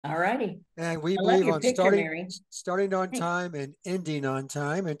All righty. And we I love believe your on picture, starting Mary. starting on Thanks. time and ending on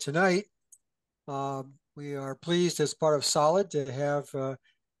time. And tonight, we are pleased as part of Solid to have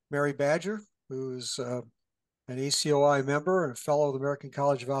Mary Badger, who's an ACOI member and a fellow of the American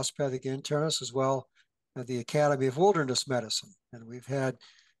College of Osteopathic Internists, as well as the Academy of Wilderness Medicine. And we've had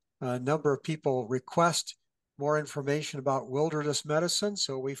a number of people request more information about wilderness medicine,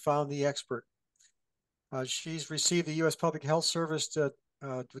 so we found the expert. She's received the U.S. Public Health Service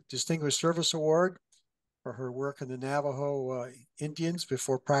Distinguished Service Award for her work in the Navajo Indians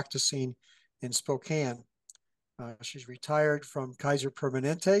before practicing in Spokane. She's retired from Kaiser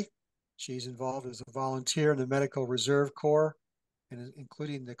Permanente. She's involved as a volunteer in the Medical Reserve Corps, and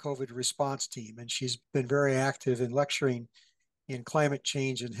including the COVID response team. And she's been very active in lecturing in climate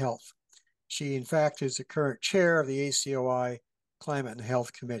change and health. She, in fact, is the current chair of the ACOI Climate and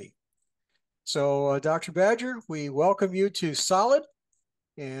Health Committee. So, Dr. Badger, we welcome you to Solid,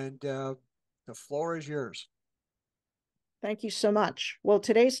 and the floor is yours. Thank you so much. Well,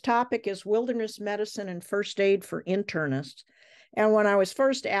 today's topic is wilderness medicine and first aid for internists. And when I was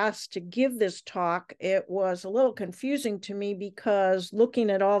first asked to give this talk, it was a little confusing to me because looking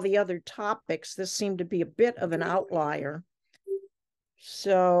at all the other topics, this seemed to be a bit of an outlier.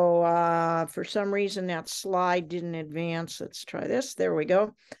 So for some reason, that slide didn't advance. Let's try this. There we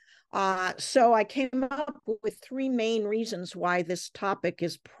go. So I came up with three main reasons why this topic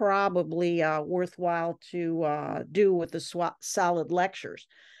is probably worthwhile to do with the Solid lectures.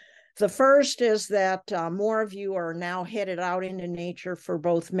 The first is that more of you are now headed out into nature for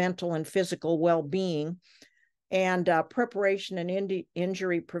both mental and physical well-being, and preparation and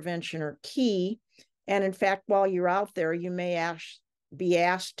injury prevention are key. And in fact, while you're out there, you may be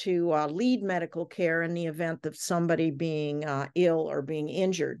asked to lead medical care in the event of somebody being ill or being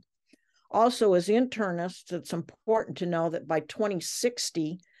injured. Also, as internists, it's important to know that by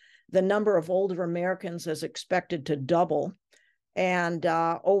 2060, the number of older Americans is expected to double. And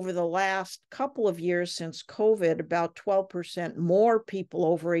over the last couple of years since COVID, about 12% more people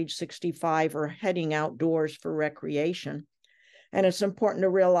over age 65 are heading outdoors for recreation. And it's important to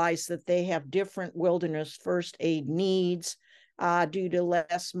realize that they have different wilderness first aid needs due to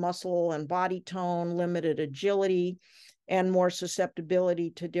less muscle and body tone, limited agility, and more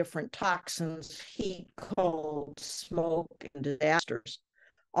susceptibility to different toxins, heat, cold, smoke, and disasters.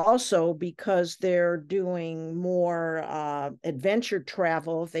 Also, because they're doing more adventure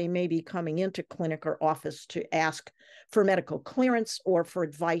travel, they may be coming into clinic or office to ask for medical clearance or for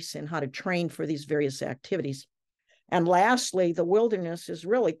advice in how to train for these various activities. And lastly, the wilderness is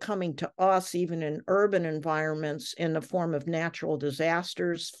really coming to us, even in urban environments, in the form of natural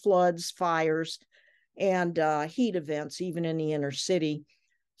disasters, floods, fires, and heat events, even in the inner city.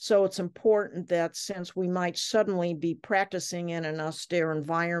 So it's important that since we might suddenly be practicing in an austere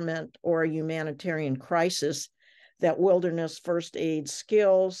environment or a humanitarian crisis, that wilderness first aid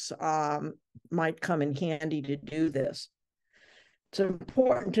skills might come in handy to do this. It's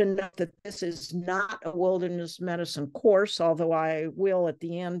important to note that this is not a wilderness medicine course, although I will at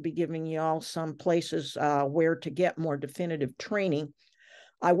the end be giving you all some places where to get more definitive training.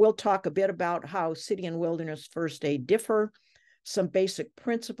 I will talk a bit about how city and wilderness first aid differ, some basic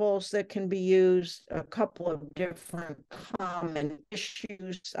principles that can be used, a couple of different common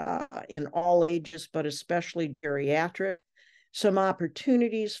issues in all ages, but especially geriatric, some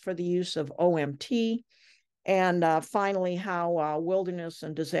opportunities for the use of OMT, and finally, how wilderness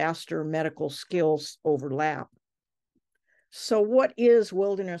and disaster medical skills overlap. So what is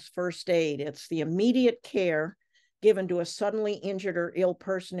wilderness first aid? It's the immediate care given to a suddenly injured or ill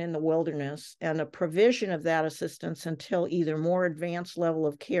person in the wilderness and the provision of that assistance until either more advanced level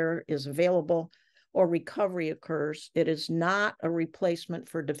of care is available or recovery occurs. It is not a replacement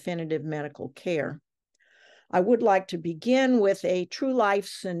for definitive medical care. I would like to begin with a true life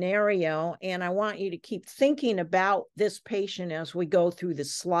scenario, and I want you to keep thinking about this patient as we go through the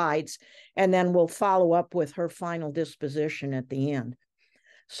slides, and then we'll follow up with her final disposition at the end.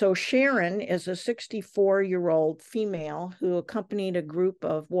 So Sharon is a 64-year-old female who accompanied a group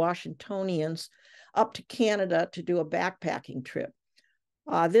of Washingtonians up to Canada to do a backpacking trip.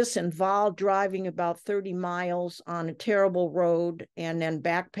 This involved driving about 30 miles on a terrible road and then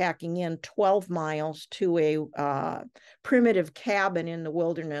backpacking in 12 miles to a primitive cabin in the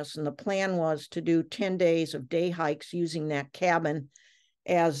wilderness. And the plan was to do 10 days of day hikes using that cabin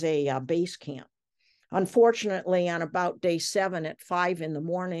as a base camp. Unfortunately, on about day 7 at 5 in the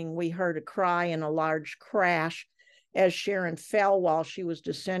morning, we heard a cry and a large crash as Sharon fell while she was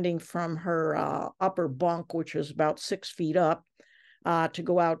descending from her upper bunk, which was about 6 feet up, to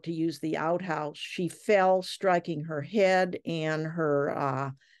go out to use the outhouse. She fell, striking her head and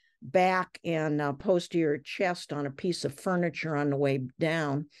her back and posterior chest on a piece of furniture on the way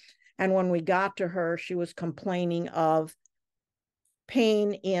down. And when we got to her, she was complaining of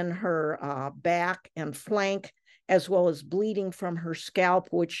pain in her back and flank, as well as bleeding from her scalp,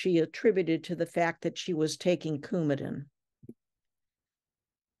 which she attributed to the fact that she was taking Coumadin.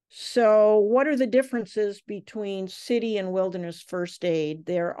 So what are the differences between city and wilderness first aid?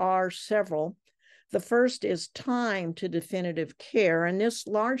 There are several. The first is time to definitive care, and this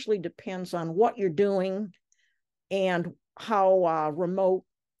largely depends on what you're doing and how remote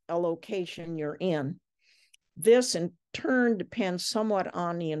a location you're in. This in turn depends somewhat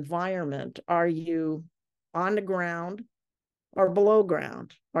on the environment. Are you on the ground or below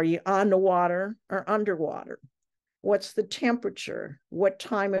ground? Are you on the water or underwater? What's the temperature? What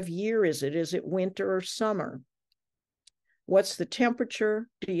time of year is it? Is it winter or summer? What's the temperature?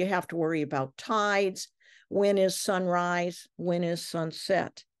 Do you have to worry about tides? When is sunrise? When is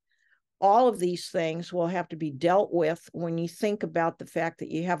sunset? All of these things will have to be dealt with when you think about the fact that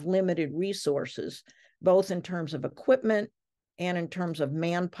you have limited resources, both in terms of equipment and in terms of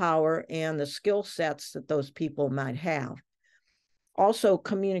manpower and the skill sets that those people might have. Also,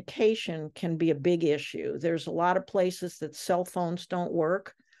 communication can be a big issue. There's a lot of places that cell phones don't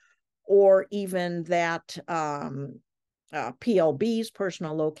work, or even that PLBs,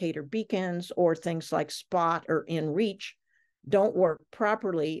 personal locator beacons, or things like Spot or InReach don't work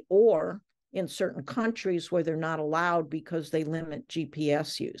properly, or in certain countries where they're not allowed because they limit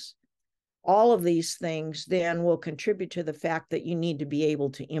GPS use. All of these things then will contribute to the fact that you need to be able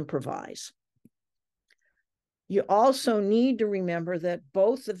to improvise. You also need to remember that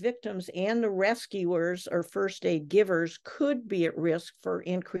both the victims and the rescuers or first aid givers could be at risk for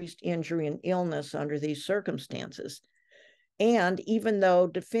increased injury and illness under these circumstances. And even though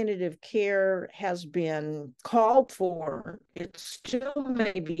definitive care has been called for, it still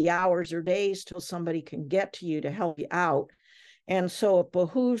may be hours or days till somebody can get to you to help you out. And so it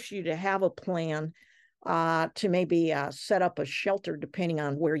behooves you to have a plan to maybe set up a shelter depending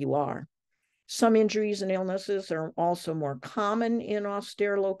on where you are. Some injuries and illnesses are also more common in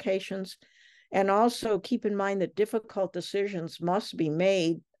austere locations. And also keep in mind that difficult decisions must be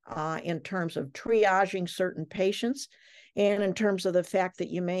made in terms of triaging certain patients, and in terms of the fact that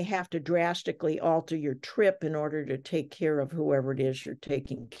you may have to drastically alter your trip in order to take care of whoever it is you're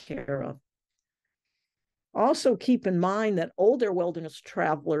taking care of. Also keep in mind that older wilderness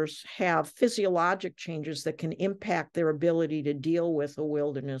travelers have physiologic changes that can impact their ability to deal with a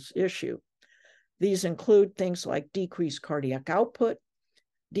wilderness issue. These include things like decreased cardiac output,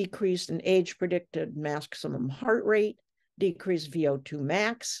 decreased in age-predicted maximum heart rate, decreased VO2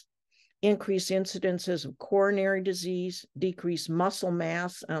 max, increased incidences of coronary disease, decreased muscle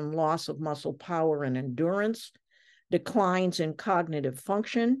mass and loss of muscle power and endurance, declines in cognitive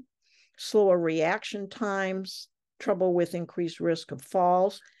function, slower reaction times, trouble with increased risk of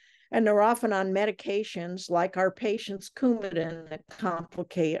falls, and they're often on medications like our patient's Coumadin that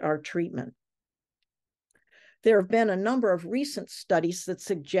complicate our treatment. There have been a number of recent studies that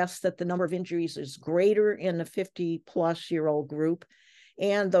suggest that the number of injuries is greater in the 50-plus-year-old group,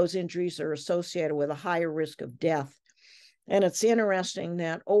 and those injuries are associated with a higher risk of death. And it's interesting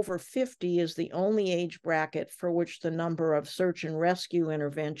that over 50 is the only age bracket for which the number of search and rescue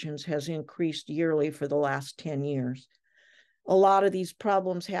interventions has increased yearly for the last 10 years. A lot of these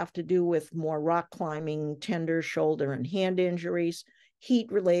problems have to do with more rock climbing, tender shoulder and hand injuries,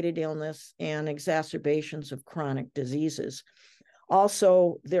 heat-related illness, and exacerbations of chronic diseases.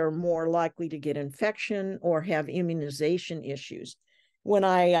 Also, they're more likely to get infection or have immunization issues. When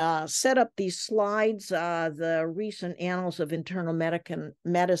I set up these slides, the recent Annals of Internal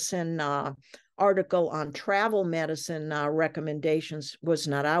Medicine article on travel medicine recommendations was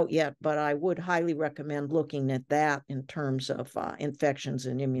not out yet, but I would highly recommend looking at that in terms of infections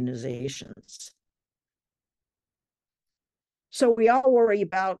and immunizations. So we all worry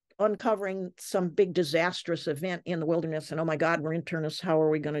about uncovering some big disastrous event in the wilderness and, oh my God, we're internists, how are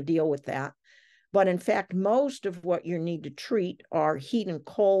we going to deal with that? But in fact, most of what you need to treat are heat and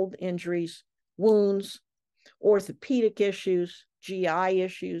cold injuries, wounds, orthopedic issues, GI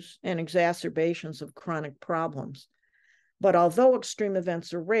issues, and exacerbations of chronic problems. But although extreme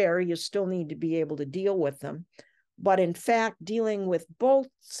events are rare, you still need to be able to deal with them. But in fact, dealing with both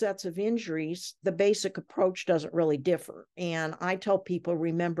sets of injuries, the basic approach doesn't really differ. And I tell people,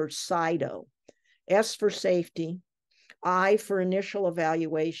 remember SIDO, S for safety, I for initial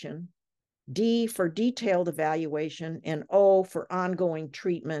evaluation, D for detailed evaluation, and O for ongoing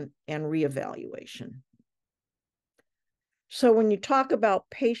treatment and reevaluation. So when you talk about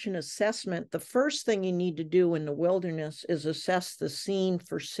patient assessment, the first thing you need to do in the wilderness is assess the scene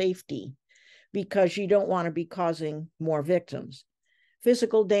for safety, because you don't want to be causing more victims.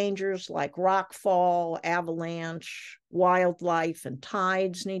 Physical dangers like rockfall, avalanche, wildlife, and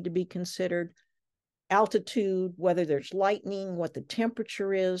tides need to be considered. Altitude, whether there's lightning, what the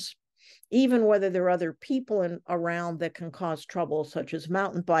temperature is, even whether there are other people around that can cause trouble, such as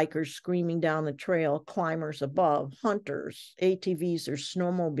mountain bikers screaming down the trail, climbers above, hunters, ATVs or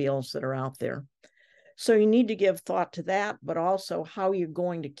snowmobiles that are out there. So you need to give thought to that, but also how you're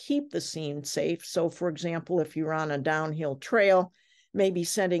going to keep the scene safe. So for example, if you're on a downhill trail, maybe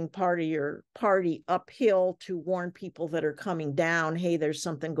sending part of your party uphill to warn people that are coming down, hey, there's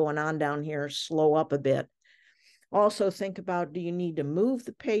something going on down here, slow up a bit. Also think about, do you need to move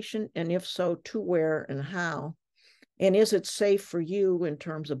the patient? And if so, to where and how? And is it safe for you in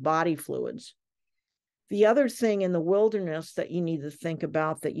terms of body fluids? The other thing in the wilderness that you need to think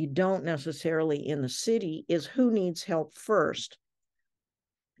about that you don't necessarily in the city is who needs help first.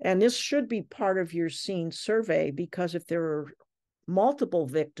 And this should be part of your scene survey, because if there are multiple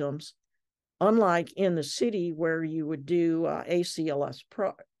victims, unlike in the city where you would do ACLS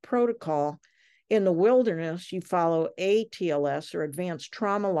protocol, in the wilderness, you follow ATLS, or Advanced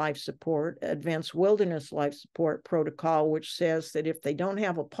Trauma Life Support, Advanced Wilderness Life Support protocol, which says that if they don't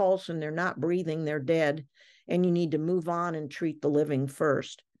have a pulse and they're not breathing, they're dead, and you need to move on and treat the living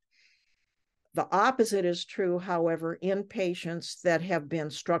first. The opposite is true, however, in patients that have been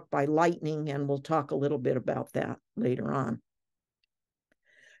struck by lightning, and we'll talk a little bit about that later on.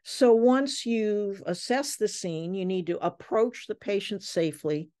 So once you've assessed the scene, you need to approach the patient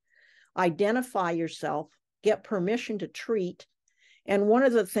safely, identify yourself, get permission to treat. And one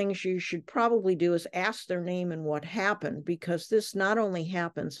of the things you should probably do is ask their name and what happened, because this not only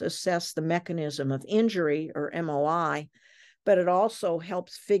happens assess the mechanism of injury, or MOI, but it also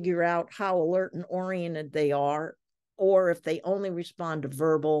helps figure out how alert and oriented they are, or if they only respond to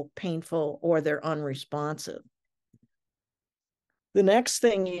verbal, painful, or they're unresponsive. The next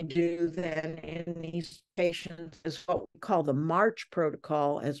thing you do then in these patients is what we call the MARCH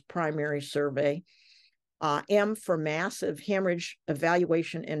protocol as primary survey. M for massive hemorrhage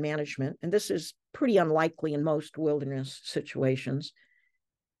evaluation and management. And this is pretty unlikely in most wilderness situations.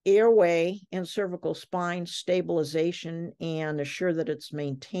 Airway and cervical spine stabilization and assure that it's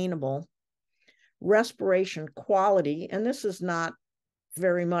maintainable. Respiration quality, and this is not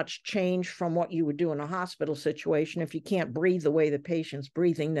very much change from what you would do in a hospital situation. If you can't breathe the way the patient's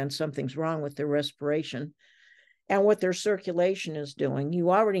breathing, then something's wrong with their respiration. And what their circulation is doing.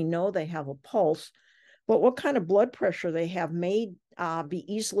 You already know they have a pulse, but what kind of blood pressure they have may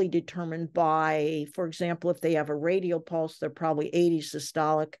be easily determined by, for example, if they have a radial pulse, they're probably 80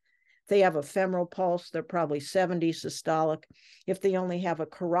 systolic. If they have a femoral pulse, they're probably 70 systolic. If they only have a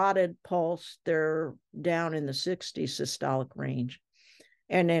carotid pulse, they're down in the 60 systolic range.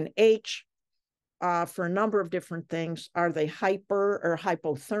 And then H, for a number of different things. Are they hyper or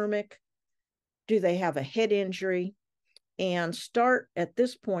hypothermic? Do they have a head injury? And start at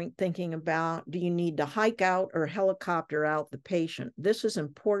this point thinking about, do you need to hike out or helicopter out the patient? This is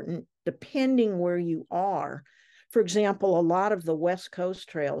important depending where you are. For example, a lot of the West Coast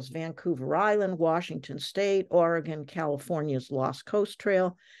trails, Vancouver Island, Washington State, Oregon, California's Lost Coast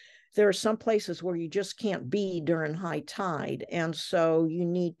Trail, there are some places where you just can't be during high tide. And so you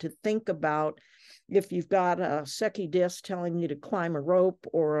need to think about, if you've got a Secchi disc telling you to climb a rope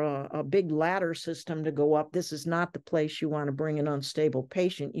or a big ladder system to go up, this is not the place you want to bring an unstable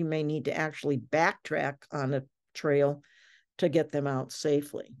patient. You may need to actually backtrack on a trail to get them out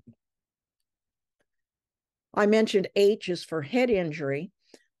safely. I mentioned H is for head injury.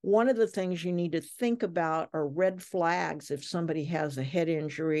 One of the things you need to think about are red flags. If somebody has a head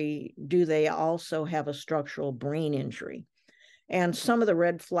injury, do they also have a structural brain injury? And some of the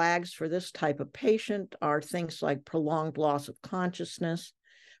red flags for this type of patient are things like prolonged loss of consciousness,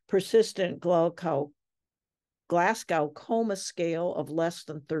 persistent Glasgow Coma scale of less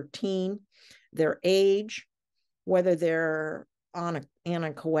than 13, their age, whether they're on an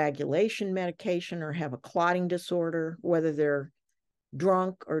anticoagulation medication or have a clotting disorder, whether they're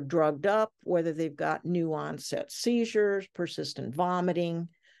drunk or drugged up, whether they've got new onset seizures, persistent vomiting,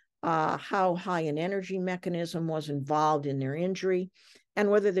 how high an energy mechanism was involved in their injury, and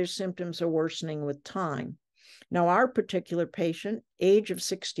whether their symptoms are worsening with time. Now, our particular patient, age of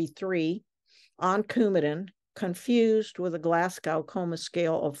 63, on Coumadin, confused with a Glasgow Coma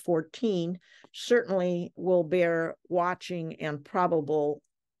scale of 14, certainly will bear watching and probable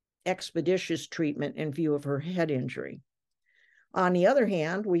expeditious treatment in view of her head injury. On the other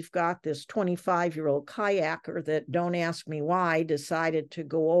hand, we've got this 25-year-old kayaker that, don't ask me why, decided to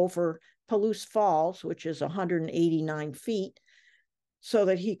go over Palouse Falls, which is 189 feet, so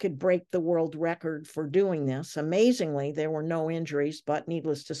that he could break the world record for doing this. Amazingly, there were no injuries, but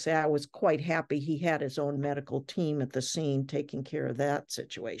needless to say, I was quite happy he had his own medical team at the scene taking care of that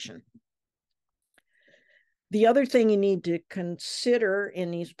situation. The other thing you need to consider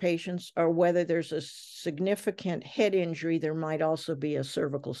in these patients are whether there's a significant head injury. There might also be a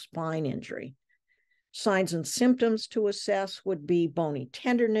cervical spine injury. Signs and symptoms to assess would be bony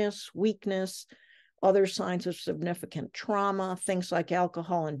tenderness, weakness, other signs of significant trauma, things like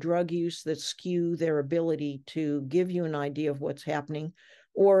alcohol and drug use that skew their ability to give you an idea of what's happening,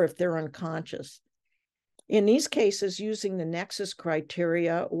 or if they're unconscious. In these cases, using the Nexus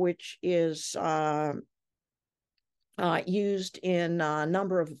criteria, which is used in a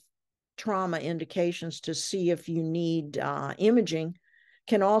number of trauma indications to see if you need imaging,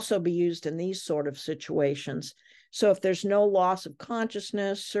 can also be used in these sort of situations. So if there's no loss of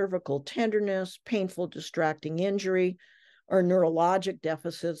consciousness, cervical tenderness, painful distracting injury, or neurologic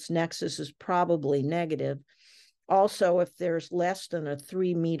deficits, Nexus is probably negative. Also, if there's less than a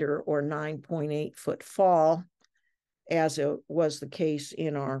 3-meter or 9.8-foot fall, as it was the case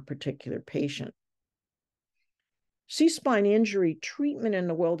in our particular patient. C-spine injury treatment in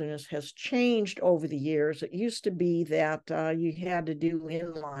the wilderness has changed over the years. It used to be that you had to do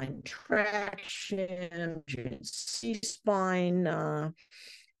inline traction, C-spine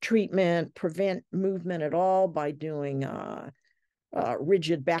treatment, prevent movement at all by doing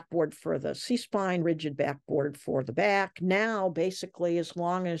rigid backboard for the C-spine, rigid backboard for the back. Now, basically, as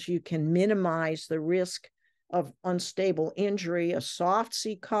long as you can minimize the risk of unstable injury, a soft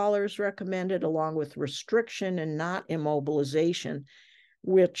C-collar is recommended, along with restriction and not immobilization,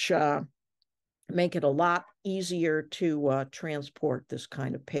 which make it a lot easier to transport this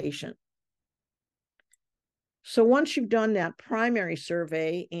kind of patient. So once you've done that primary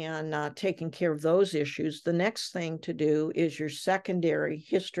survey and taken care of those issues, the next thing to do is your secondary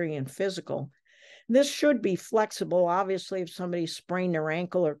history and physical. This should be flexible. Obviously, if somebody sprained their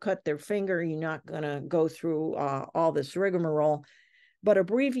ankle or cut their finger, you're not going to go through all this rigmarole. But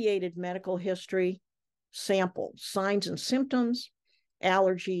abbreviated medical history, sample, signs and symptoms,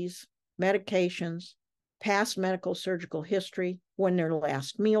 allergies, medications, past medical surgical history, when their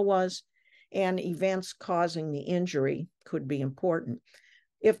last meal was, and events causing the injury could be important.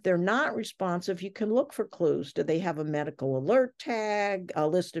 If they're not responsive, you can look for clues. Do they have a medical alert tag, a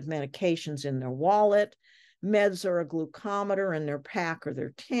list of medications in their wallet, meds or a glucometer in their pack or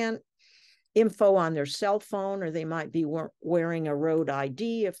their tent, info on their cell phone, or they might be wearing a road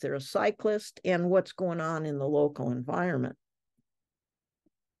ID if they're a cyclist, and what's going on in the local environment.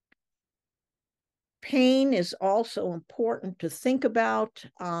 Pain is also important to think about.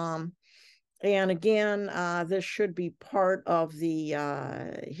 And again, this should be part of the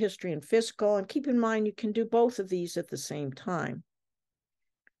history and physical. And keep in mind, you can do both of these at the same time.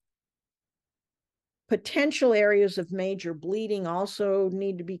 Potential areas of major bleeding also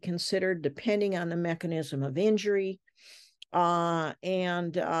need to be considered depending on the mechanism of injury. You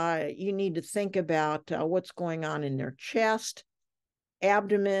need to think about what's going on in their chest,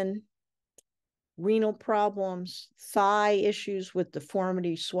 abdomen, renal problems, thigh issues with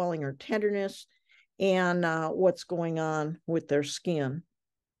deformity, swelling, or tenderness, and what's going on with their skin.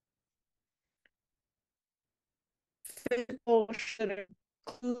 Physical should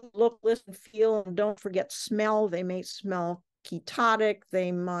include look, listen, feel, and don't forget smell. They may smell ketotic.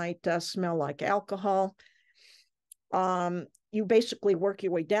 They might smell like alcohol. You basically work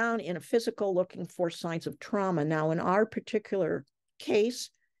your way down in a physical looking for signs of trauma. Now, in our particular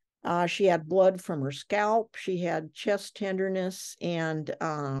case, she had blood from her scalp. She had chest tenderness and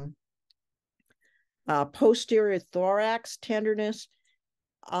posterior thorax tenderness.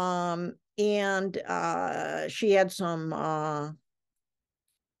 She had some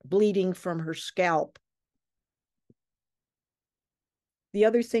bleeding from her scalp. The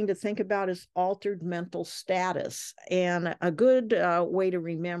other thing to think about is altered mental status. And a good way to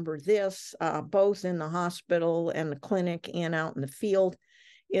remember this, both in the hospital and the clinic and out in the field,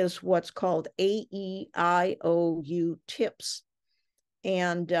 is what's called AEIOU tips.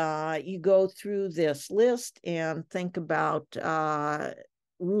 And you go through this list and think about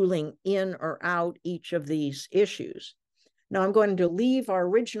ruling in or out each of these issues. Now I'm going to leave our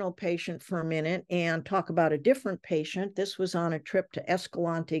original patient for a minute and talk about a different patient. This was on a trip to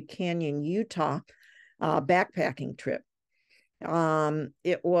Escalante Canyon, Utah, backpacking trip.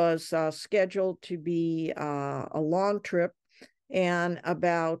 It was scheduled to be a long trip, and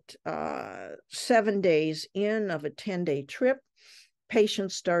about 7 days in of a 10-day trip,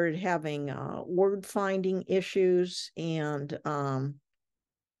 Patients started having word finding issues, and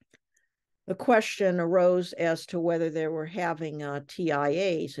the question arose as to whether they were having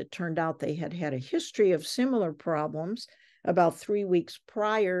TIAs. It turned out they had had a history of similar problems. About 3 weeks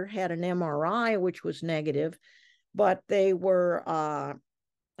prior, had an MRI, which was negative, but they were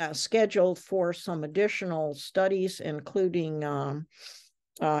scheduled for some additional studies, including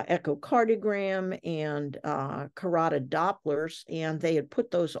echocardiogram and carotid Dopplers, and they had put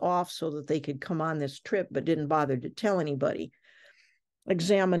those off so that they could come on this trip, but didn't bother to tell anybody.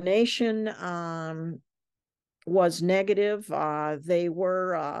 Examination was negative. They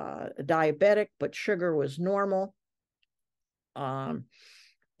were diabetic, but sugar was normal.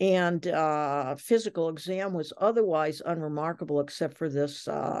 And physical exam was otherwise unremarkable, except for this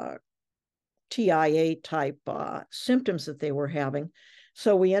TIA type symptoms that they were having.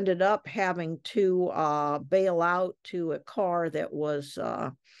 So we ended up having to bail out to a car that was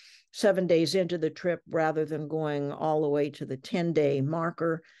 7 days into the trip rather than going all the way to the 10-day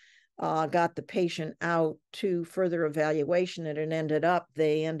marker. Got the patient out to further evaluation, and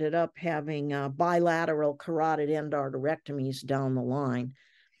they ended up having bilateral carotid endarterectomies down the line.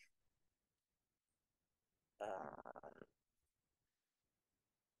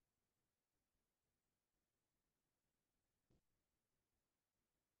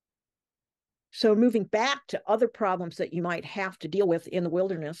 So moving back to other problems that you might have to deal with in the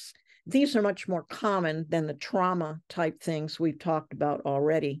wilderness, these are much more common than the trauma type things we've talked about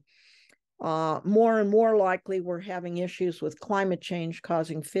already. More and more likely, we're having issues with climate change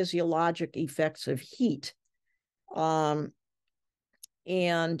causing physiologic effects of heat.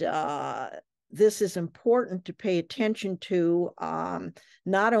 This is important to pay attention to,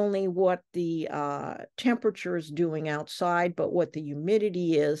 not only what the temperature is doing outside, but what the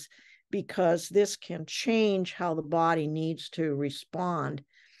humidity is, because this can change how the body needs to respond.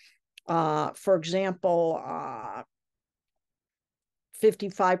 For example,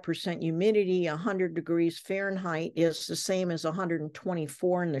 55% humidity, 100 degrees Fahrenheit is the same as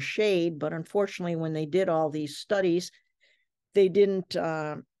 124 in the shade. But unfortunately, when they did all these studies, they didn't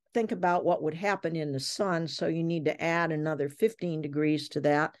think about what would happen in the sun. So you need to add another 15 degrees to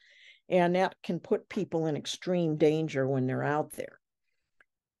that. And that can put people in extreme danger when they're out there.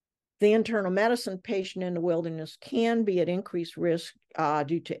 The internal medicine patient in the wilderness can be at increased risk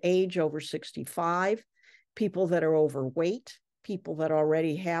due to age over 65, people that are overweight, people that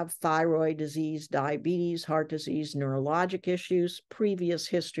already have thyroid disease, diabetes, heart disease, neurologic issues, previous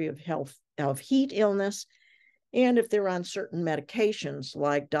history of heat illness, and if they're on certain medications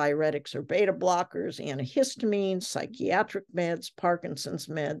like diuretics or beta blockers, antihistamines, psychiatric meds, Parkinson's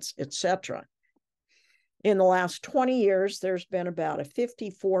meds, etc. In the last 20 years, there's been about a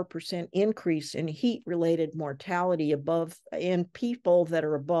 54% increase in heat-related mortality in people that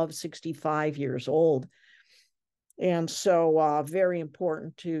are above 65 years old. And so very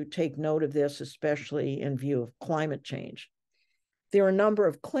important to take note of this, especially in view of climate change. There are a number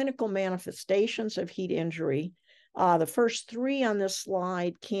of clinical manifestations of heat injury. The first three on this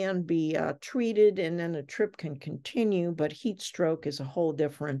slide can be treated, and then the trip can continue, but heat stroke is a whole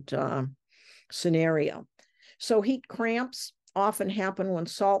different scenario. So heat cramps often happen when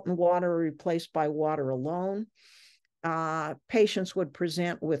salt and water are replaced by water alone. Patients would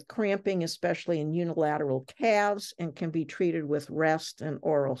present with cramping, especially in unilateral calves, and can be treated with rest and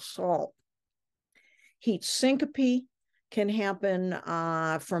oral salt. Heat syncope can happen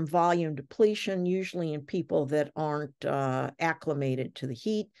from volume depletion, usually in people that aren't acclimated to the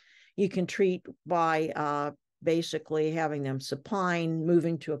heat. You can treat by basically having them supine,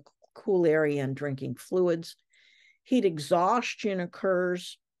 moving to a cool area, and drinking fluids. Heat exhaustion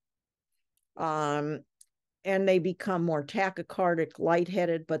occurs, and they become more tachycardic,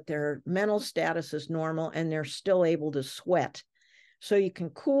 lightheaded, but their mental status is normal and they're still able to sweat. So you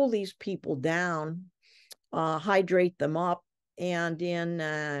can cool these people down, hydrate them up, and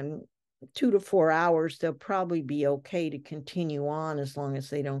in 2 to 4 hours, they'll probably be okay to continue on as long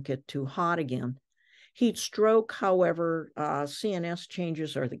as they don't get too hot again. Heat stroke, however, CNS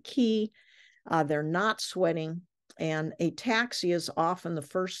changes are the key. They're not sweating, and ataxia is often the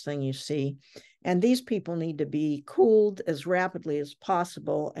first thing you see. And these people need to be cooled as rapidly as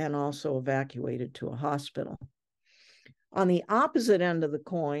possible and also evacuated to a hospital. On the opposite end of the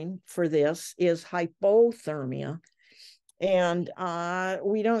coin for this is hypothermia. And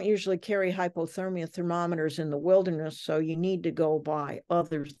we don't usually carry hypothermia thermometers in the wilderness, so you need to go by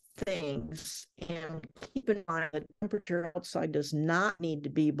other things. And keep in mind the temperature outside does not need to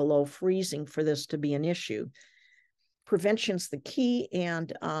be below freezing for this to be an issue. Prevention's the key,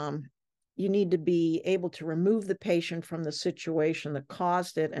 and you need to be able to remove the patient from the situation that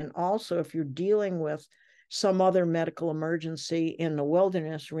caused it. And also, if you're dealing with some other medical emergency in the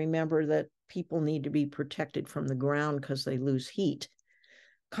wilderness, remember that people need to be protected from the ground because they lose heat.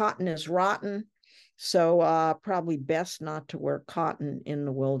 Cotton is rotten, so probably best not to wear cotton in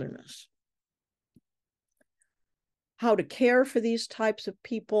the wilderness. How to care for these types of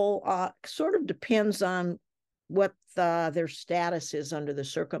people sort of depends on what their status is under the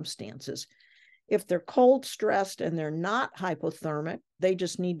circumstances. If they're cold stressed and they're not hypothermic, they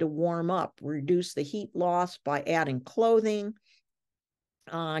just need to warm up, reduce the heat loss by adding clothing,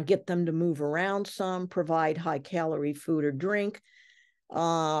 get them to move around some, provide high calorie food or drink.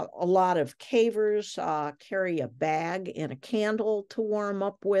 A lot of cavers carry a bag and a candle to warm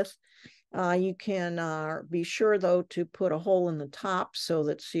up with. You can be sure, though, to put a hole in the top so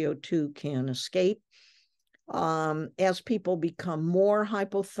that CO2 can escape. As people become more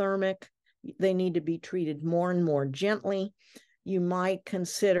hypothermic, they need to be treated more and more gently. You might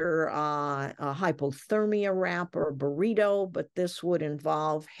consider a hypothermia wrap or a burrito, but this would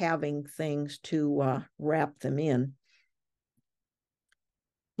involve having things to wrap them in.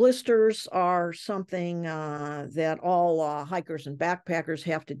 Blisters are something that all hikers and backpackers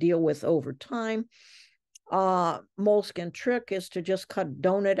have to deal with over time. Moleskin trick is to just cut a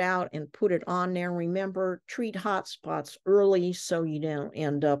donut out and put it on there. Remember, treat hot spots early so you don't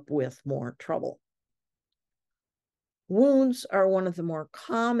end up with more trouble. Wounds are one of the more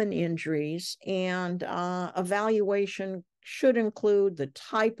common injuries, and evaluation should include the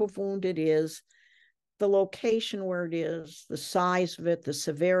type of wound it is, the location where it is, the size of it, the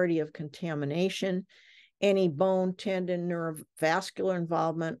severity of contamination, any bone, tendon, nerve, vascular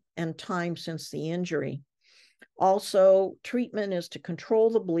involvement, and time since the injury. Also, treatment is to control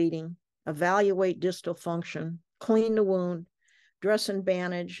the bleeding, evaluate distal function, clean the wound, dress and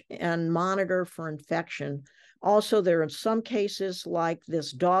bandage, and monitor for infection. Also, there are some cases like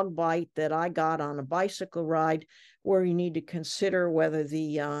this dog bite that I got on a bicycle ride where you need to consider whether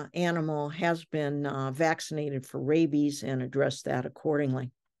the animal has been vaccinated for rabies and address that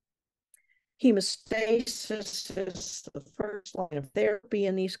accordingly. Hemostasis is the first line of therapy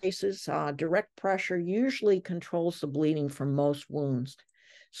in these cases. Direct pressure usually controls the bleeding from most wounds.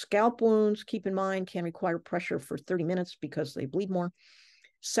 Scalp wounds, keep in mind, can require pressure for 30 minutes because they bleed more.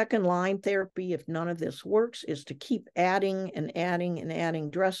 Second line therapy, if none of this works, is to keep adding and adding and adding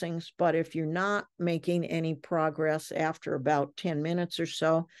dressings. But if you're not making any progress after about 10 minutes or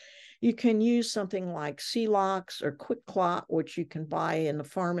so, you can use something like Celox or Quick Clot, which you can buy in the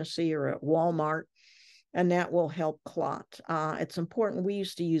pharmacy or at Walmart, and that will help clot. It's important. We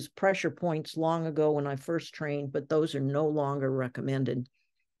used to use pressure points long ago when I first trained, but those are no longer recommended.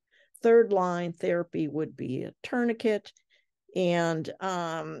 Third line therapy would be a tourniquet. And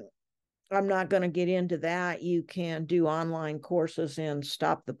I'm not going to get into that. You can do online courses in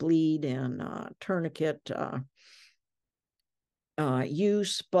Stop the Bleed and tourniquet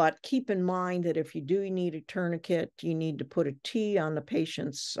use, but keep in mind that if you do need a tourniquet, you need to put a T on the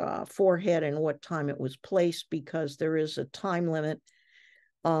patient's forehead and what time it was placed, because there is a time limit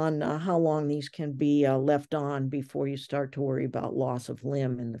on how long these can be left on before you start to worry about loss of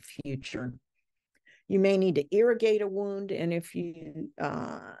limb in the future. You may need to irrigate a wound, and if you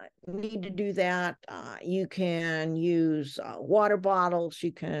need to do that, you can use water bottles,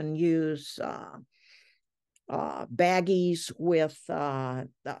 you can use baggies with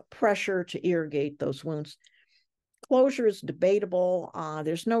pressure to irrigate those wounds. Closure is debatable.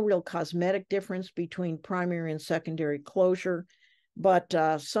 There's no real cosmetic difference between primary and secondary closure, but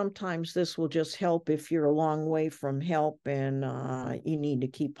sometimes this will just help if you're a long way from help and you need to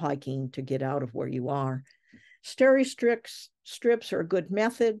keep hiking to get out of where you are. Steri strips are a good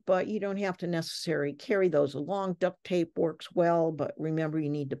method, but you don't have to necessarily carry those along. Duct tape works well, but remember you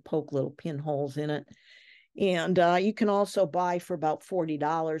need to poke little pinholes in it. And you can also buy for about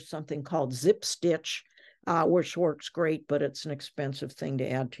 $40 something called Zip Stitch, which works great, but it's an expensive thing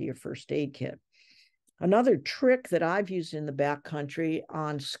to add to your first aid kit. Another trick that I've used in the backcountry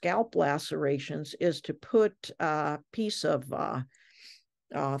on scalp lacerations is to put a piece of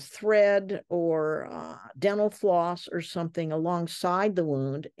thread or dental floss or something alongside the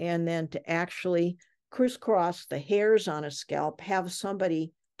wound, and then to actually crisscross the hairs on a scalp, have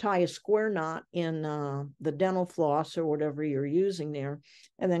somebody tie a square knot in the dental floss or whatever you're using there,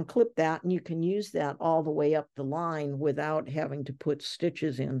 and then clip that, and you can use that all the way up the line without having to put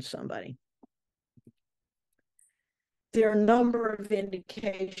stitches in somebody. There are a number of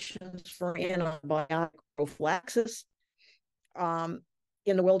indications for antibiotic prophylaxis in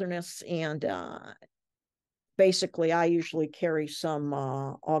the wilderness, and Basically, I usually carry some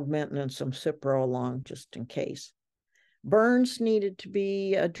Augmentin and some Cipro along just in case. Burns needed to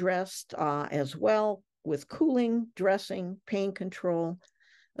be addressed as well with cooling, dressing, pain control,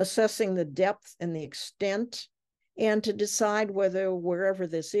 assessing the depth and the extent, and to decide whether wherever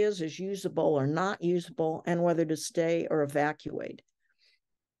this is usable or not usable, and whether to stay or evacuate.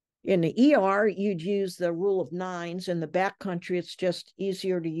 In the ER, you'd use the rule of nines. In the backcountry, it's just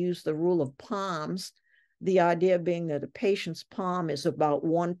easier to use the rule of palms. The idea being that a patient's palm is about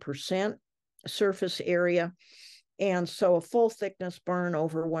 1% surface area. And so a full thickness burn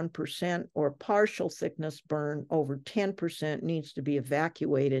over 1% or partial thickness burn over 10% needs to be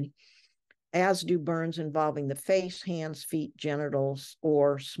evacuated, as do burns involving the face, hands, feet, genitals,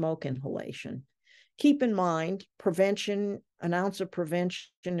 or smoke inhalation. Keep in mind, prevention, an ounce of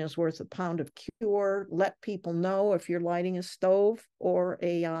prevention is worth a pound of cure. Let people know if you're lighting a stove or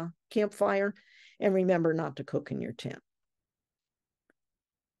a campfire, and remember not to cook in your tent.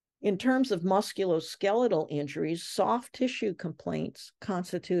 In terms of musculoskeletal injuries, soft tissue complaints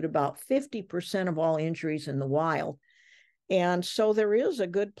constitute about 50% of all injuries in the wild. And so there is a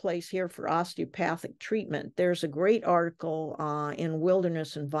good place here for osteopathic treatment. There's a great article in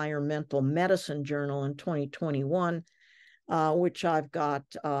Wilderness Environmental Medicine Journal in 2021, which I've got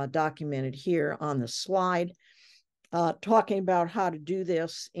documented here on the slide, talking about how to do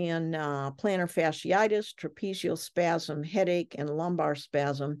this in plantar fasciitis, trapezial spasm, headache, and lumbar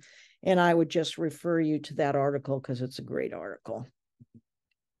spasm. And I would just refer you to that article because it's a great article.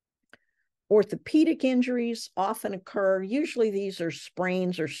 Orthopedic injuries often occur. Usually these are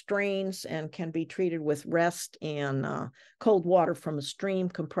sprains or strains and can be treated with rest and cold water from a stream,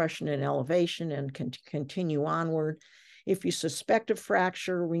 compression and elevation, and can continue onward. If you suspect a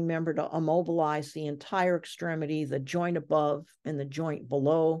fracture, remember to immobilize the entire extremity, the joint above and the joint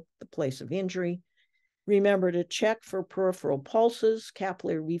below the place of injury. Remember to check for peripheral pulses,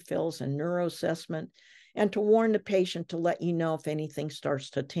 capillary refills, and neuroassessment, and to warn the patient to let you know if anything starts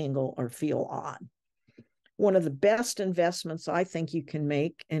to tingle or feel odd. One of the best investments I think you can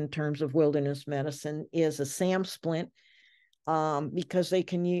make in terms of wilderness medicine is a SAM splint, because they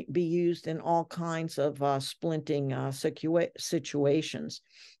can be used in all kinds of splinting situations.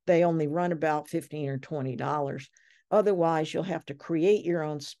 They only run about $15 or $20. Otherwise, you'll have to create your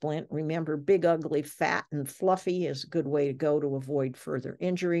own splint. Remember, big, ugly, fat, and fluffy is a good way to go to avoid further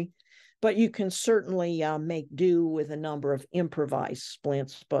injury. But you can certainly make do with a number of improvised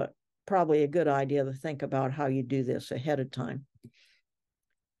splints, but probably a good idea to think about how you do this ahead of time.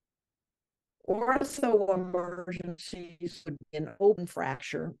 Ortho emergencies would be an open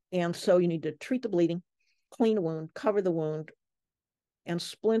fracture, and so you need to treat the bleeding, clean the wound, cover the wound, and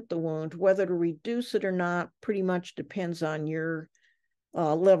splint the wound. Whether to reduce it or not pretty much depends on your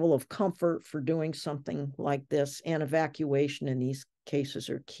level of comfort for doing something like this, and evacuation in these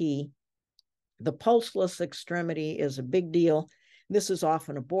cases are key. The pulseless extremity is a big deal. This is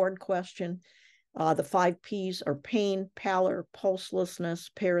often a board question. The 5 Ps are pain, pallor, pulselessness,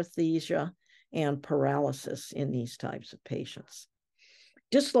 paresthesia, and paralysis in these types of patients.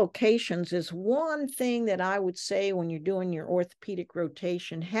 Dislocations is one thing that I would say when you're doing your orthopedic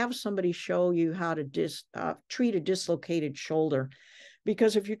rotation, have somebody show you how to treat a dislocated shoulder.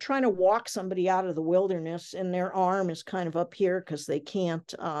 Because if you're trying to walk somebody out of the wilderness and their arm is kind of up here because they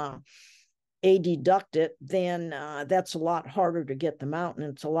can't adduct it, then that's a lot harder to get them out, and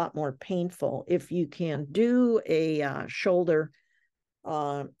it's a lot more painful. If you can do a shoulder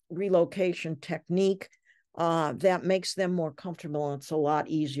relocation technique, that makes them more comfortable, and it's a lot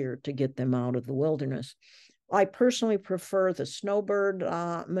easier to get them out of the wilderness. I personally prefer the snowbird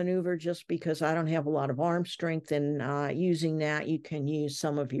maneuver just because I don't have a lot of arm strength, and using that, you can use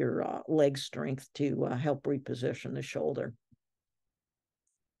some of your leg strength to help reposition the shoulder.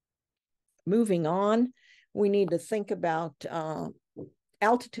 Moving on, we need to think about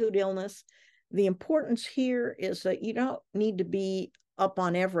altitude illness. The importance here is that you don't need to be up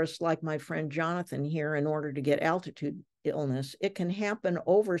on Everest like my friend Jonathan here in order to get altitude illness. It can happen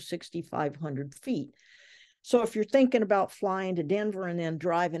over 6,500 feet. So if you're thinking about flying to Denver and then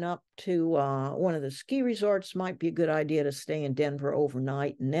driving up to one of the ski resorts, might be a good idea to stay in Denver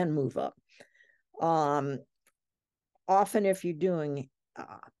overnight and then move up. Often if you're doing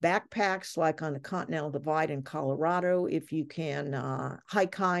backpacks like on the Continental Divide in Colorado, if you can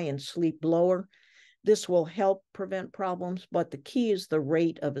hike high and sleep lower, this will help prevent problems, but the key is the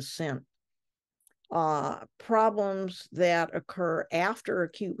rate of ascent. Problems that occur after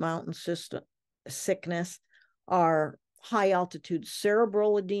acute mountain sickness are high altitude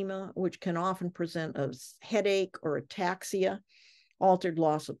cerebral edema, which can often present as headache or ataxia, altered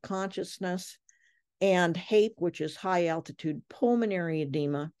loss of consciousness, and HAPE, which is high altitude pulmonary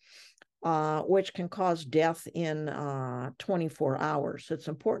edema, which can cause death in 24 hours. It's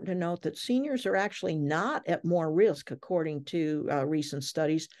important to note that seniors are actually not at more risk, according to recent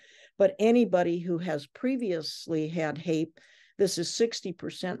studies, but anybody who has previously had HAPE, this is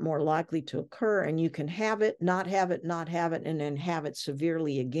 60% more likely to occur, and you can have it, not have it, not have it, and then have it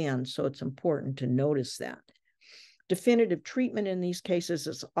severely again. So it's important to notice that. Definitive treatment in these cases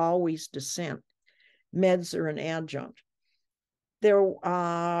is always descent. Meds are an adjunct. There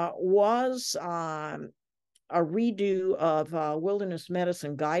was a redo of wilderness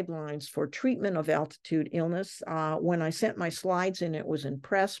medicine guidelines for treatment of altitude illness. When I sent my slides in, it was in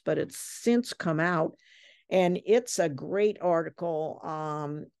press, but it's since come out. And it's a great article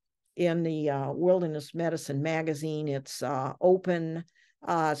in the Wilderness Medicine magazine. It's open,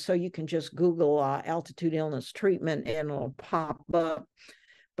 so you can just Google altitude illness treatment and it'll pop up.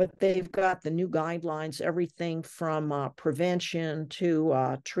 But they've got the new guidelines, everything from prevention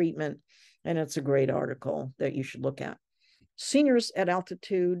to treatment, and it's a great article that you should look at. Seniors at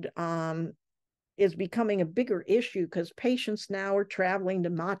altitude is becoming a bigger issue because patients now are traveling to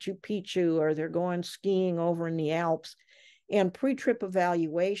Machu Picchu or they're going skiing over in the Alps. And pre-trip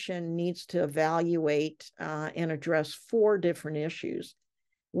evaluation needs to evaluate and address 4 different issues: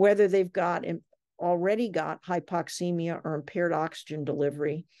 whether they've already got hypoxemia or impaired oxygen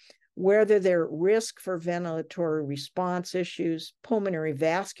delivery, whether they're at risk for ventilatory response issues, pulmonary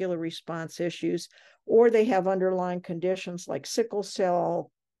vascular response issues, or they have underlying conditions like sickle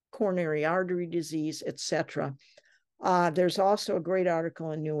cell, coronary artery disease, etc. There's also a great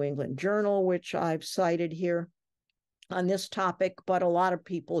article in New England Journal, which I've cited here on this topic, but a lot of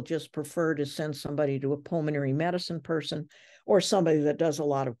people just prefer to send somebody to a pulmonary medicine person or somebody that does a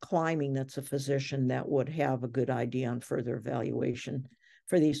lot of climbing that's a physician that would have a good idea on further evaluation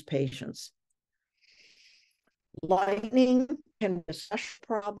for these patients. Lightning can be a special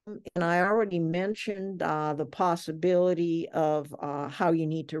problem, and I already mentioned the possibility of how you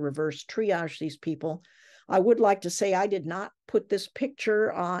need to reverse triage these people. I would like to say I did not put this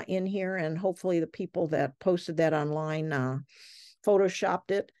picture in here, and hopefully the people that posted that online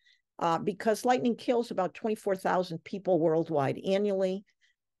photoshopped it, because lightning kills about 24,000 people worldwide annually,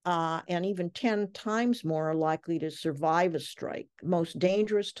 and even 10 times more are likely to survive a strike. Most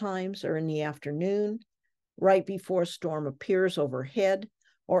dangerous times are in the afternoon, right before a storm appears overhead,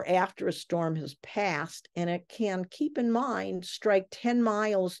 or after a storm has passed, and it can, keep in mind, strike 10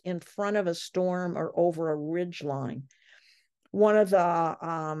 miles in front of a storm or over a ridge line. One of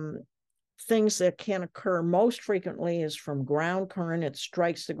the things that can occur most frequently is from ground current. It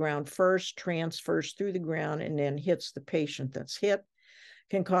strikes the ground first, transfers through the ground, and then hits the patient that's hit.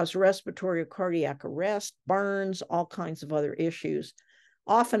 Can cause respiratory or cardiac arrest, burns, all kinds of other issues.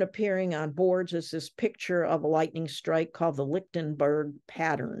 Often appearing on boards is this picture of a lightning strike called the Lichtenberg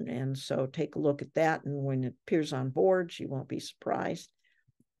pattern. And so take a look at that. And when it appears on boards, you won't be surprised.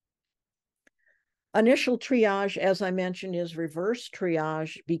 Initial triage, as I mentioned, is reverse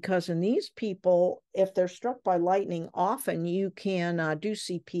triage, because in these people, if they're struck by lightning, often you can do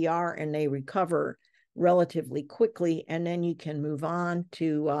CPR and they recover relatively quickly. And then you can move on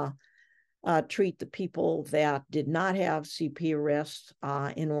to treat the people that did not have CP arrest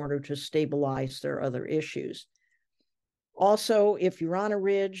in order to stabilize their other issues. Also, if you're on a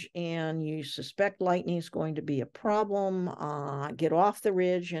ridge and you suspect lightning is going to be a problem, get off the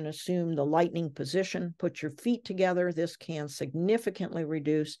ridge and assume the lightning position. Put your feet together. This can significantly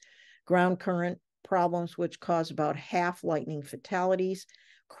reduce ground current problems, which cause about half lightning fatalities.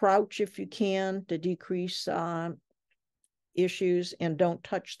 Crouch if you can to decrease issues, and don't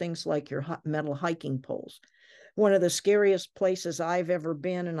touch things like your metal hiking poles. One of the scariest places I've ever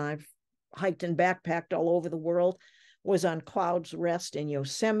been, and I've hiked and backpacked all over the world, was on Clouds Rest in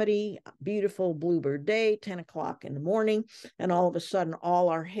Yosemite. Beautiful bluebird day, 10 o'clock in the morning, and all of a sudden all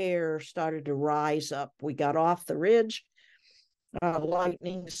our hair started to rise up. We got off the ridge,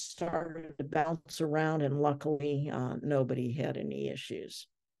 lightning started to bounce around, and luckily nobody had any issues.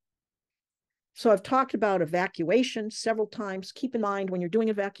 So I've talked about evacuation several times. Keep in mind, when you're doing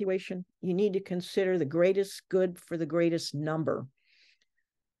evacuation, you need to consider the greatest good for the greatest number.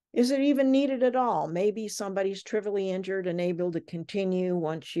 Is it even needed at all? Maybe somebody's trivially injured and able to continue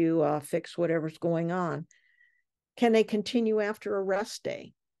once you fix whatever's going on. Can they continue after a rest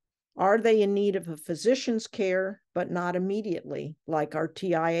day? Are they in need of a physician's care, but not immediately, like our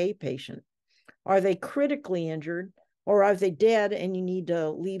TIA patient? Are they critically injured, or are they dead and you need to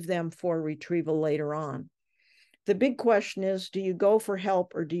leave them for retrieval later on? The big question is, do you go for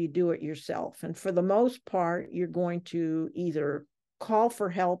help or do you do it yourself? And for the most part, you're going to either call for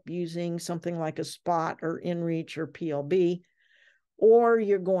help using something like a SPOT or InReach or PLB, or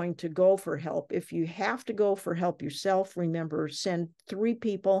you're going to go for help. If you have to go for help yourself, remember, send 3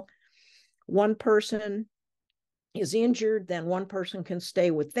 people. One person is injured, then one person can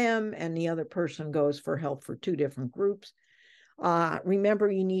stay with them, and the other person goes for help for 2 different groups. Remember,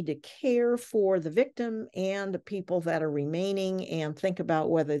 you need to care for the victim and the people that are remaining, and think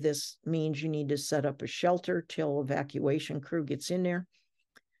about whether this means you need to set up a shelter till evacuation crew gets in there.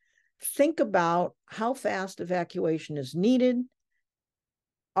 Think about how fast evacuation is needed.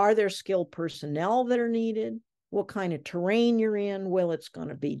 Are there skilled personnel that are needed? What kind of terrain you're in? Well, it's going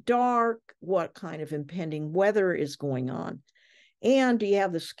to be dark. What kind of impending weather is going on? And do you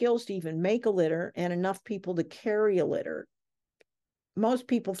have the skills to even make a litter and enough people to carry a litter? Most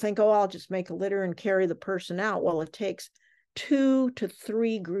people think, oh, I'll just make a litter and carry the person out. Well, it takes 2 to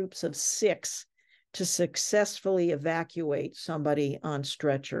 3 groups of 6 to successfully evacuate somebody on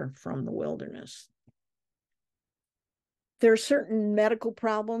stretcher from the wilderness. There are certain medical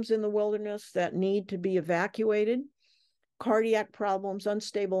problems in the wilderness that need to be evacuated: cardiac problems,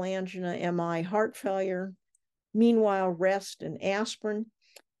 unstable angina, MI, heart failure. Meanwhile, rest and aspirin.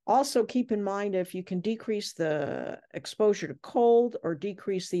 Also, keep in mind, if you can decrease the exposure to cold or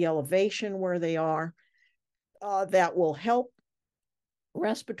decrease the elevation where they are, that will help.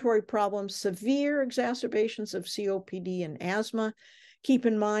 Respiratory problems, severe exacerbations of COPD and asthma. Keep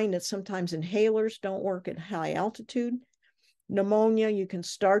in mind that sometimes inhalers don't work at high altitude. Pneumonia, you can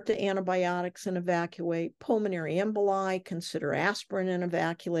start the antibiotics and evacuate. Pulmonary emboli, consider aspirin and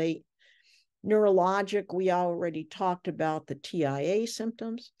evacuate. Neurologic, we already talked about the TIA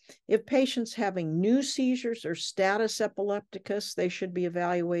symptoms. If patients having new seizures or status epilepticus, they should be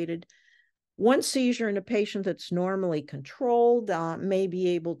evaluated. One seizure in a patient that's normally controlled may be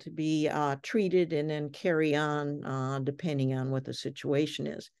able to be treated and then carry on depending on what the situation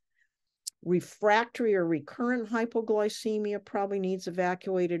is. Refractory or recurrent hypoglycemia probably needs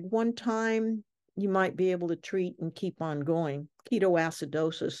evacuated one time. You might be able to treat and keep on going.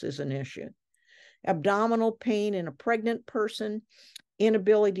 Ketoacidosis is an issue. Abdominal pain in a pregnant person,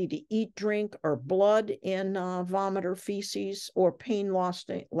 inability to eat, drink, or blood in vomit or feces, or pain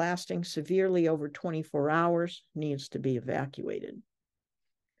lasting severely over 24 hours needs to be evacuated.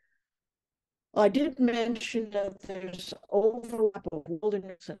 I did mention that there's overlap of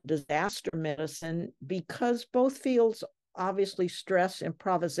wilderness and disaster medicine because both fields obviously stress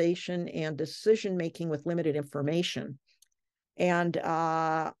improvisation and decision-making with limited information, and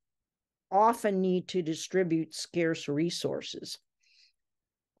often need to distribute scarce resources.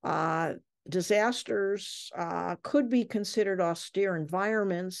 Disasters could be considered austere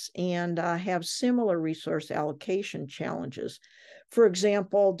environments and have similar resource allocation challenges. For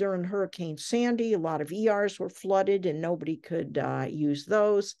example, during Hurricane Sandy, a lot of ERs were flooded and nobody could use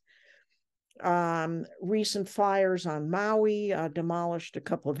those. Recent fires on Maui demolished a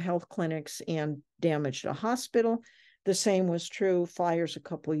couple of health clinics and damaged a hospital. The same was true fires a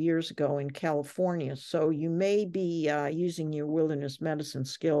couple of years ago in California. So you may be using your wilderness medicine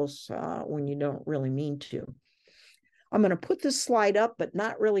skills when you don't really mean to. I'm going to put this slide up, but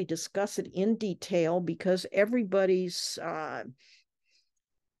not really discuss it in detail because everybody's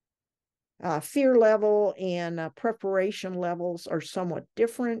fear level and preparation levels are somewhat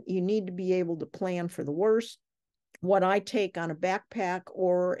different. You need to be able to plan for the worst. What I take on a backpack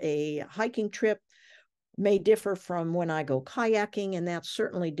or a hiking trip may differ from when I go kayaking, and that's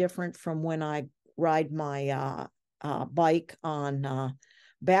certainly different from when I ride my bike on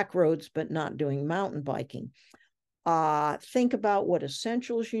back roads, but not doing mountain biking. Think about what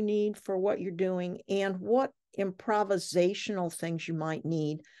essentials you need for what you're doing and what improvisational things you might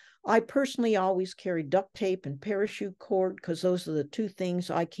need. I personally always carry duct tape and parachute cord because those are the 2 things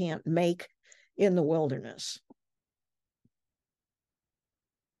I can't make in the wilderness.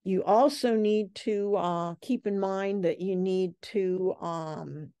 You also need to keep in mind that you need to,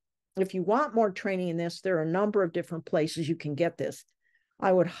 if you want more training in this, there are a number of different places you can get this.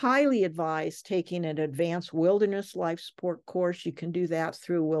 I would highly advise taking an advanced wilderness life support course. You can do that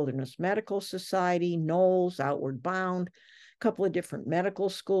through Wilderness Medical Society, Knowles, Outward Bound. A couple of different medical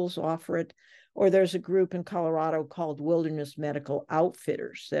schools offer it. Or there's a group in Colorado called Wilderness Medical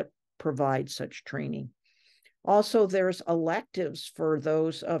Outfitters that provide such training. Also, there's electives for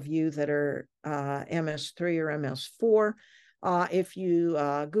those of you that are MS3 or MS4. If you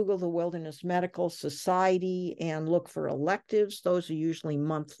Google the Wilderness Medical Society and look for electives, those are usually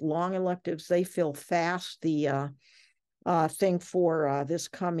month-long electives. They fill fast. The thing for this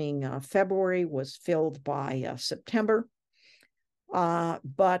coming February was filled by September.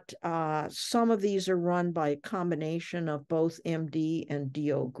 But some of these are run by a combination of both MD and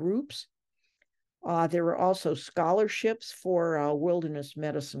DO groups. There are also scholarships for wilderness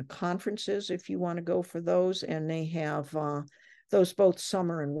medicine conferences if you want to go for those, and they have those both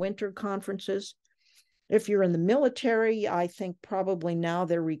summer and winter conferences. If you're in the military, I think probably now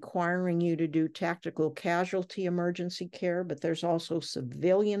they're requiring you to do tactical casualty emergency care, but there's also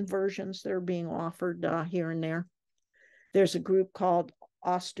civilian versions that are being offered here and there. There's a group called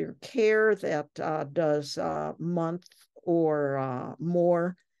Austere Care that does a month or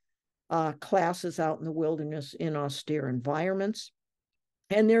more classes out in the wilderness in austere environments.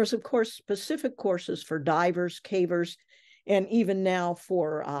 And there's, of course, specific courses for divers, cavers, and even now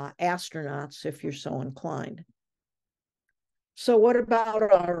for astronauts, if you're so inclined. So what about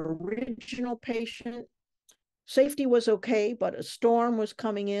our original patient? Safety was okay, but a storm was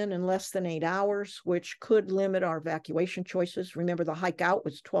coming in less than 8 hours, which could limit our evacuation choices. Remember, the hike out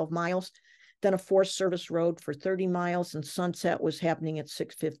was 12 miles, then a Forest Service road for 30 miles, and sunset was happening at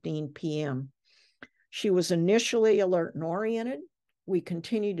 6:15 p.m. She was initially alert and oriented. We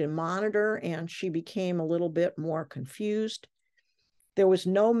continued to monitor, and she became a little bit more confused. There was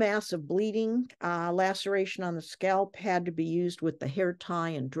no massive bleeding. Laceration on the scalp had to be used with the hair tie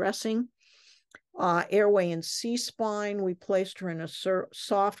and dressing. Airway and C-spine, we placed her in a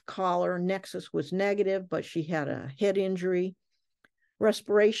soft collar. Nexus was negative, but she had a head injury.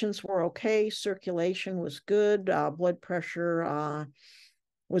 Respirations were okay. Circulation was good. Blood pressure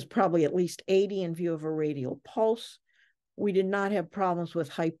was probably at least 80 in view of a radial pulse. We did not have problems with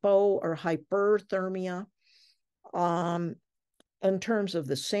hypo or hyperthermia. In terms of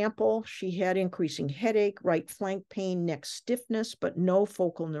the sample, she had increasing headache, right flank pain, neck stiffness, but no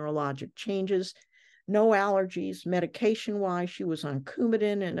focal neurologic changes, no allergies. Medication-wise, she was on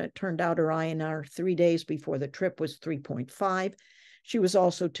Coumadin, and it turned out her INR 3 days before the trip was 3.5. She was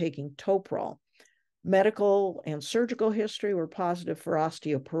also taking Toprol. Medical and surgical history were positive for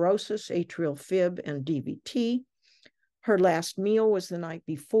osteoporosis, atrial fib, and DVT. Her last meal was the night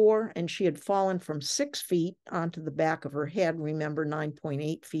before, and she had fallen from 6 feet onto the back of her head. Remember,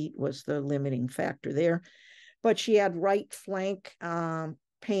 9.8 feet was the limiting factor there. But she had right flank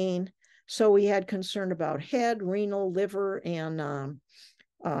pain. So we had concern about head, renal, liver, and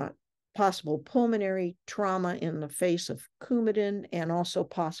possible pulmonary trauma in the face of Coumadin, and also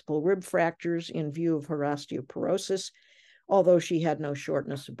possible rib fractures in view of her osteoporosis, although she had no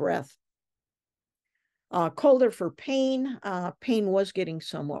shortness of breath. Colder for pain. Pain was getting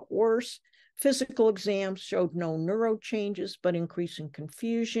somewhat worse. Physical exams showed no neuro changes, but increasing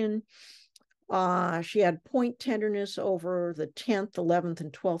confusion. She had point tenderness over the 10th, 11th,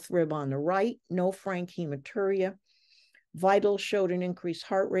 and 12th rib on the right. No frank hematuria. Vitals showed an increased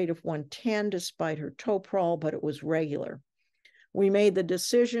heart rate of 110 despite her Toprol, but it was regular. We made the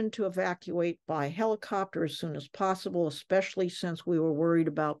decision to evacuate by helicopter as soon as possible, especially since we were worried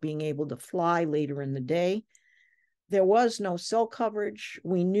about being able to fly later in the day. There was no cell coverage.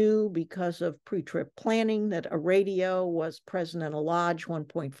 We knew because of pre-trip planning that a radio was present at a lodge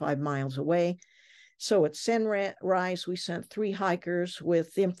 1.5 miles away. So at sunrise, we sent 3 hikers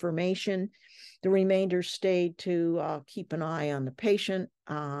with information. The remainder stayed to keep an eye on the patient.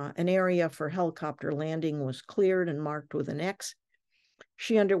 An area for helicopter landing was cleared and marked with an X.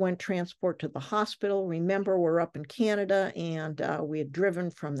 She underwent transport to the hospital. Remember, we're up in Canada, and we had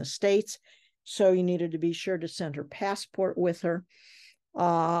driven from the States, so you needed to be sure to send her passport with her.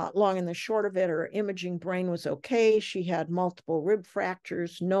 Long and the short of it, her imaging brain was okay. She had multiple rib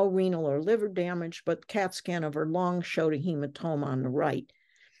fractures, no renal or liver damage, but CAT scan of her lung showed a hematoma on the right.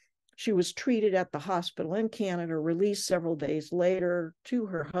 She was treated at the hospital in Canada, released several days later to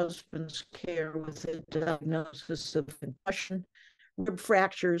her husband's care with a diagnosis of concussion, rib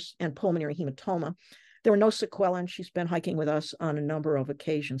fractures, and pulmonary hematoma. There were no sequelae, and she's been hiking with us on a number of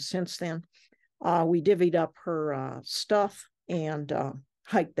occasions since then. We divvied up her stuff and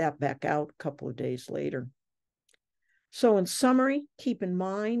hiked that back out a couple of days later. So in summary, keep in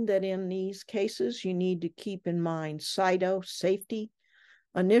mind that in these cases, you need to keep in mind cyto, safety,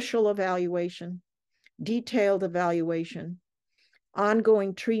 initial evaluation, detailed evaluation,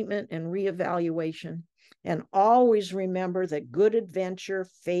 ongoing treatment and reevaluation, and always remember that good adventure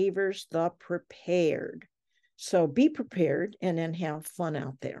favors the prepared. So be prepared and then have fun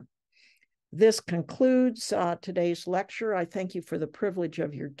out there. This concludes today's lecture. I thank you for the privilege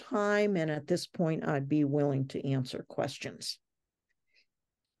of your time, and at this point, I'd be willing to answer questions.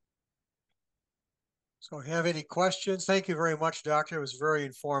 So if you have any questions, thank you very much, Doctor. It was very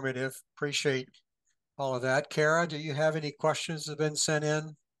informative. Appreciate all of that. Kara, do you have any questions that have been sent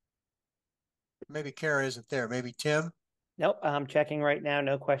in? Maybe Kara isn't there. Maybe Tim? Nope, I'm checking right now.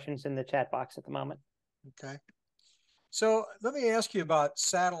 No questions in the chat box at the moment. Okay. So let me ask you about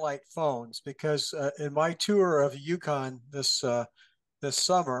satellite phones, because in my tour of Yukon this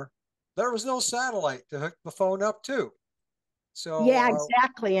summer, there was no satellite to hook the phone up to. So Yeah,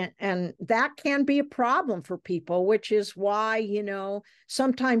 exactly. And that can be a problem for people, which is why,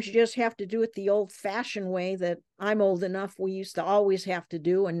 sometimes you just have to do it the old fashioned way that I'm old enough we used to always have to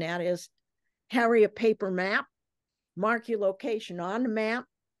do. And that is carry a paper map, mark your location on the map,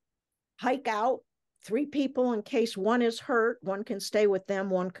 hike out, 3 people in case one is hurt, one can stay with them,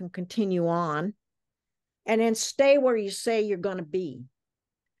 one can continue on, and then stay where you say you're going to be.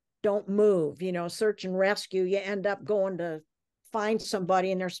 Don't move, search and rescue. You end up going to find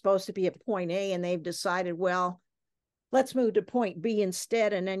somebody and they're supposed to be at point A and they've decided, well, let's move to point B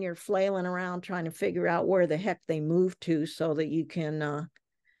instead. And then you're flailing around trying to figure out where the heck they moved to so that you can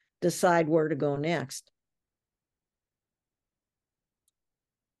decide where to go next.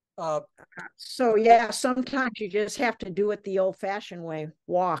 So yeah, sometimes you just have to do it the old fashioned way,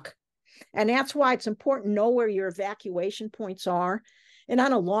 walk. And that's why it's important to know where your evacuation points are. And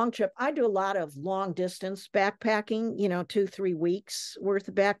on a long trip, I do a lot of long distance backpacking, 2-3 weeks worth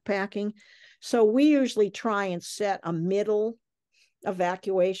of backpacking. So we usually try and set a middle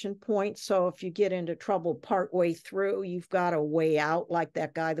evacuation point. So if you get into trouble partway through, you've got a way out, like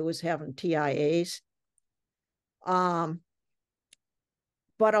that guy that was having TIAs.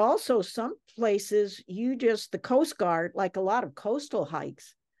 But also some places the Coast Guard, like a lot of coastal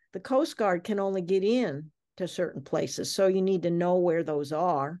hikes, the Coast Guard can only get in to certain places. So you need to know where those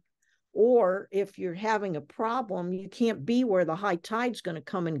are. Or if you're having a problem, you can't be where the high tide's going to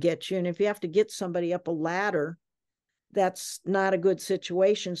come and get you. And if you have to get somebody up a ladder, that's not a good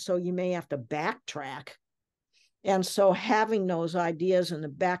situation. So you may have to backtrack. And so having those ideas in the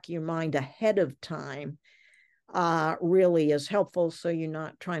back of your mind ahead of time really is helpful, so you're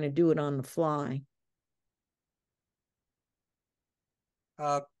not trying to do it on the fly.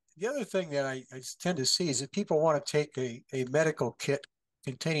 The other thing that I tend to see is that people want to take a medical kit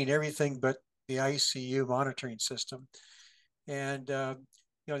containing everything but the ICU monitoring system. And,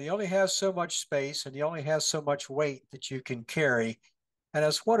 they only have so much space and you only have so much weight that you can carry. And I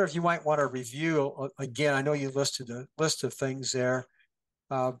was wondering if you might want to review again. I know you listed a list of things there.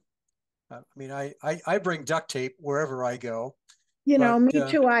 I bring duct tape wherever I go. Me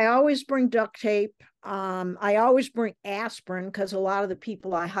too. I always bring duct tape. I always bring aspirin because a lot of the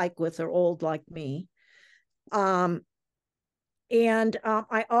people I hike with are old like me. And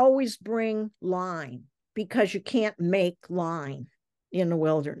I always bring line because you can't make line in the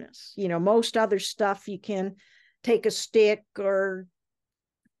wilderness. Most other stuff you can take a stick or,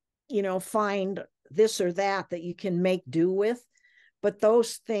 find this or that you can make do with. But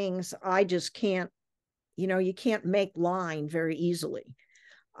those things I just can't, you can't make line very easily.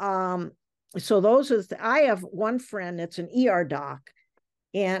 So those are, I have one friend that's an ER doc,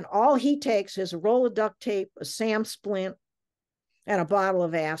 and all he takes is a roll of duct tape, a SAM splint, and a bottle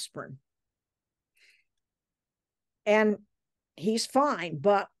of aspirin. And he's fine.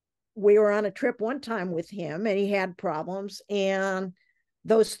 But we were on a trip one time with him and he had problems, and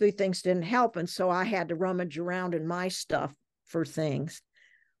those 3 things didn't help. And so I had to rummage around in my stuff for things.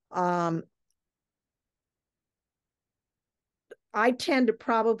 I tend to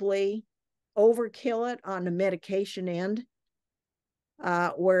probably overkill it on the medication end,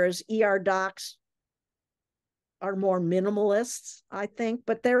 whereas ER docs are more minimalists, I think,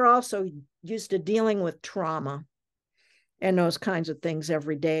 but they're also used to dealing with trauma and those kinds of things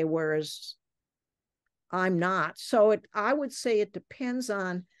every day, whereas I'm not. So I would say it depends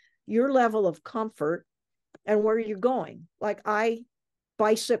on your level of comfort and where you're going. Like I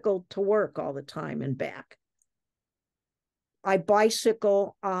bicycle to work all the time and back. I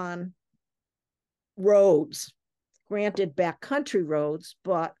bicycle on roads, granted backcountry roads,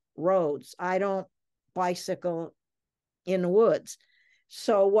 but roads. I don't bicycle in the woods.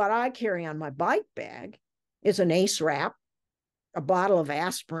 So what I carry on my bike bag is an ACE wrap, a bottle of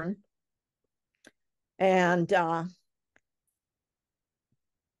aspirin, and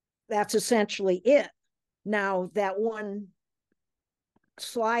that's essentially it. Now, that one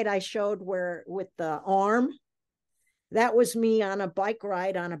slide I showed where with the arm, that was me on a bike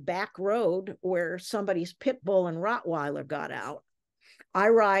ride on a back road where somebody's pit bull and Rottweiler got out. I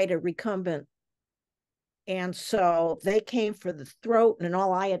ride a recumbent. And so they came for the throat, and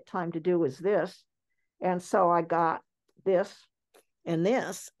all I had time to do was this. And so I got this and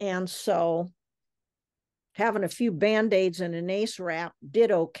this. And so having a few Band-Aids and an ACE wrap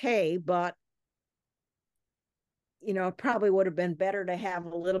did okay, but it probably would have been better to have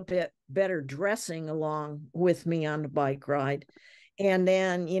a little bit better dressing along with me on the bike ride. And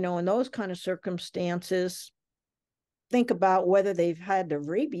then, in those kind of circumstances, think about whether they've had the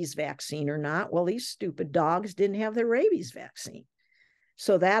rabies vaccine or not. Well, these stupid dogs didn't have the rabies vaccine.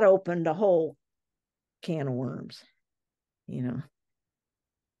 So that opened a whole can of worms, Tim,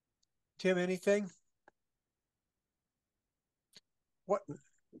 anything? What?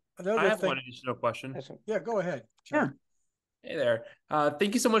 Another I have thing. one additional question. Yeah, go ahead, Yeah. John. Hey there.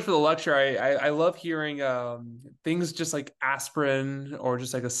 Thank you so much for the lecture. I love hearing things just like aspirin or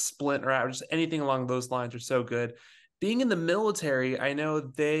just like a splint or just anything along those lines are so good. Being in the military, I know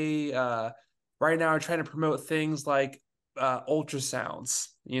they right now are trying to promote things like ultrasounds,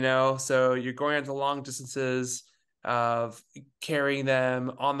 so you're going into long distances of carrying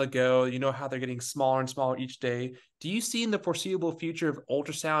them on the go, how they're getting smaller and smaller each day. Do you see in the foreseeable future of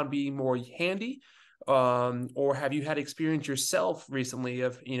ultrasound being more handy? Or have you had experience yourself recently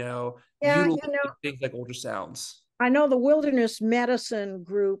of, utilizing things like ultrasounds? I know the wilderness medicine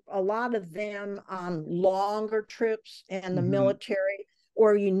group, a lot of them on longer trips and the military,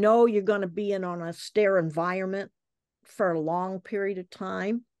 or you're going to be in on a austere environment for a long period of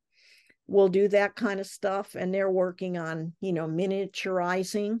time, will do that kind of stuff. And they're working on,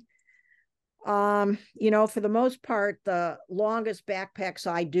 miniaturizing. For the most part, the longest backpacks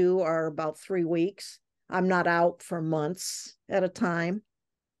I do are about 3 weeks. I'm not out for months at a time.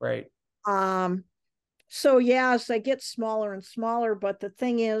 Right. So yeah, as they get smaller and smaller, but the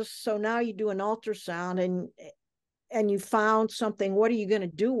thing is, so now you do an ultrasound and you found something, what are you going to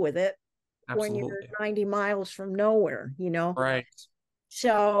do with it? Absolutely. When you're 90 miles from nowhere, Right.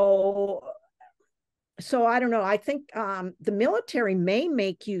 So I don't know. I think the military may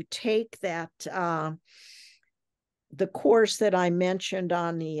make you take that the course that I mentioned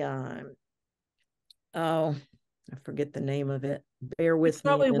on the I forget the name of it. Bear with me.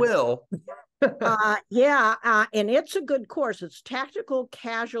 Probably will. And it's a good course. It's Tactical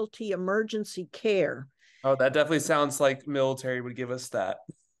Casualty Emergency Care. Oh, that definitely sounds like military would give us that.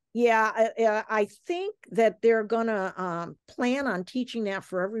 Yeah, I think that they're going to plan on teaching that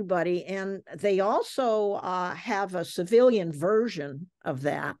for everybody. And they also have a civilian version of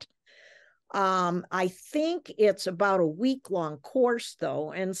that. I think it's about a week-long course,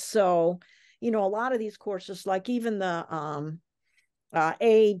 though. And so, a lot of these courses, like even the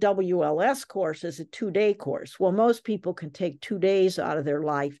AWLS course is a 2-day course. Well, most people can take 2 days out of their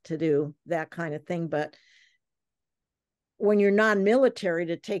life to do that kind of thing. But when you're non-military,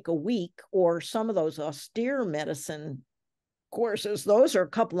 to take a week, or some of those austere medicine courses, those are a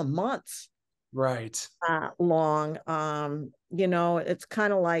couple of months Right. long. It's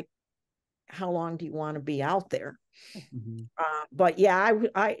kind of like, how long do you want to be out there? But yeah,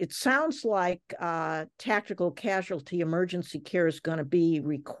 it sounds like tactical casualty emergency care is going to be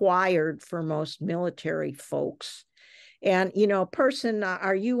required for most military folks. And, person,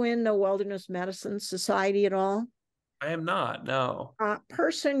 are you in the Wilderness Medicine Society at all? I am not, no.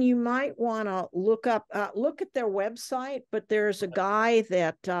 Person, you might want to look at their website, but there's a guy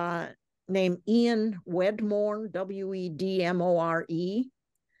that named Ian Wedmore, Wedmore,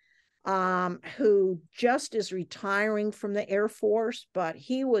 who just is retiring from the Air Force, but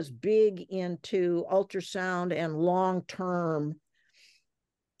he was big into ultrasound and long-term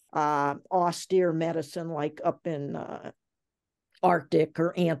austere medicine, like up in Arctic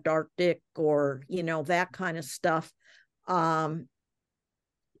or Antarctic, or that kind of stuff. And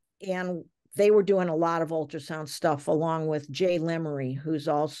they were doing a lot of ultrasound stuff along with Jay Lemery, who's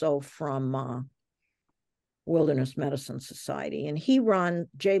also from Wilderness Medicine Society. And Jay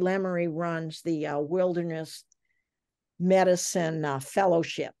Lemery runs the Wilderness Medicine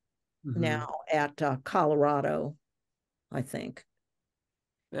Fellowship now at Colorado, I think.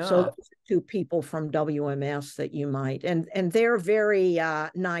 Yeah. So those are 2 people from WMS that you might, and they're very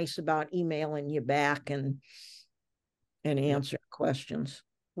nice about emailing you back and answer questions.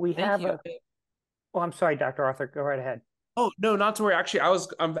 We have I'm sorry, Dr. Arthur, go right ahead. Oh, no, not to worry. Actually,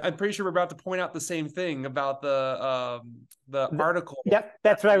 I'm pretty sure we're about to point out the same thing about the article. Yep,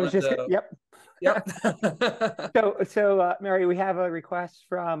 that's what I was just. Yep. So Mary, we have a request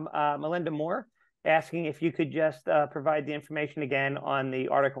from Melinda Moore asking if you could just provide the information again on the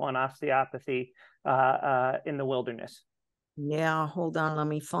article on osteopathy in the wilderness. Yeah, hold on, let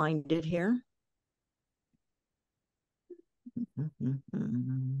me find it here.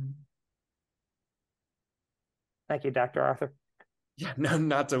 Thank you, Dr. Arthur. Yeah, no,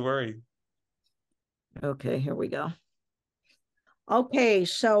 not to worry. Okay, here we go. Okay,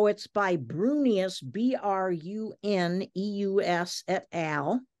 so it's by Brunius, Bruneus et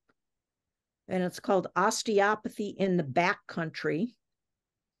al. and it's called Osteopathy in the Backcountry.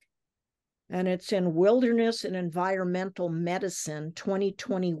 And it's in Wilderness and Environmental Medicine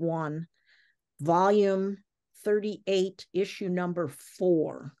 2021, volume 38, issue number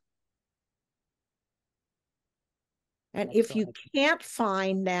 4. And if you can't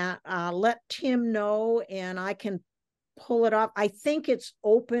find that, let Tim know and I can pull it up. I think it's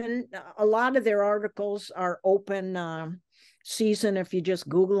open. A lot of their articles are open season. If you just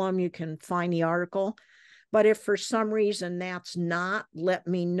Google them, you can find the article. But if for some reason that's not, let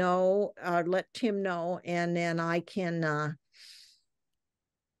me know, let Tim know, and then I can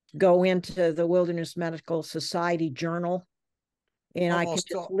go into the Wilderness Medical Society journal, and I can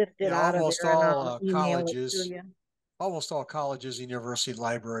just lift it out of there and I'll email it to you. Almost all colleges and university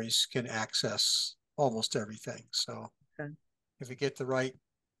libraries can access almost everything. So if you get the right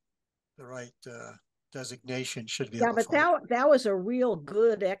designation, should be able to find it. That was a real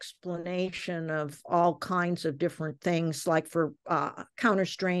good explanation of all kinds of different things, like for counter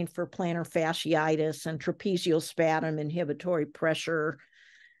strain for plantar fasciitis and trapezial spasm inhibitory pressure.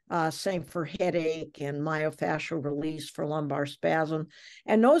 Same for headache and myofascial release for lumbar spasm.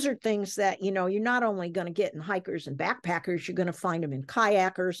 And those are things that, you know, you're not only going to get in hikers and backpackers, you're going to find them in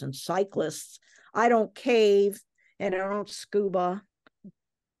kayakers and cyclists. I don't cave and I don't scuba.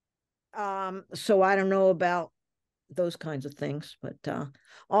 So I don't know about those kinds of things, but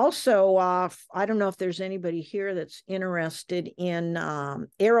also I don't know if there's anybody here that's interested in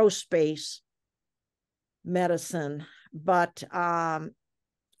aerospace medicine, but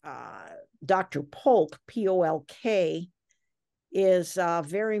Dr. Polk, P-O-L-K, is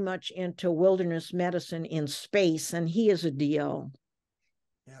very much into wilderness medicine in space, and he is a DO.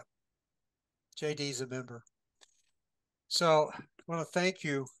 Yeah, JD's a member. So I want to thank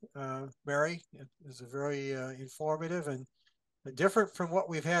you, Mary. It was a very informative and different from what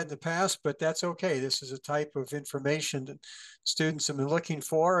we've had in the past, but that's okay. This is a type of information that students have been looking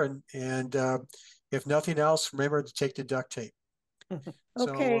for, and if nothing else, remember to take the duct tape.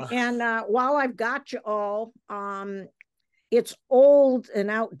 Okay, so, and while I've got you all, it's old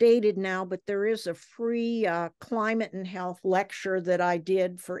and outdated now, but there is a free climate and health lecture that I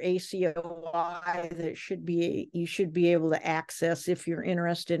did for ACOI that you should be able to access if you're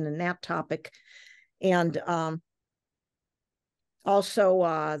interested in that topic. And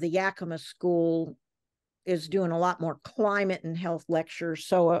also the Yakima School is doing a lot more climate and health lectures.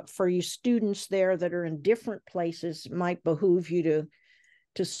 So for you students there that are in different places, it might behoove you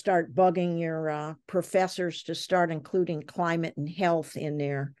to start bugging your professors to start including climate and health in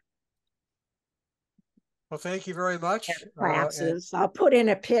there. Well, thank you very much. Classes. I'll put in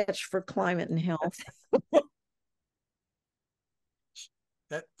a pitch for climate and health.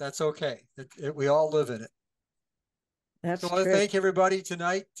 That's okay. We all live in it. That's so I want to thank everybody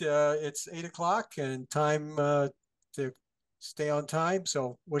tonight. It's 8 o'clock and time to stay on time.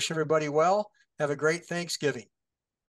 So wish everybody well. Have a great Thanksgiving.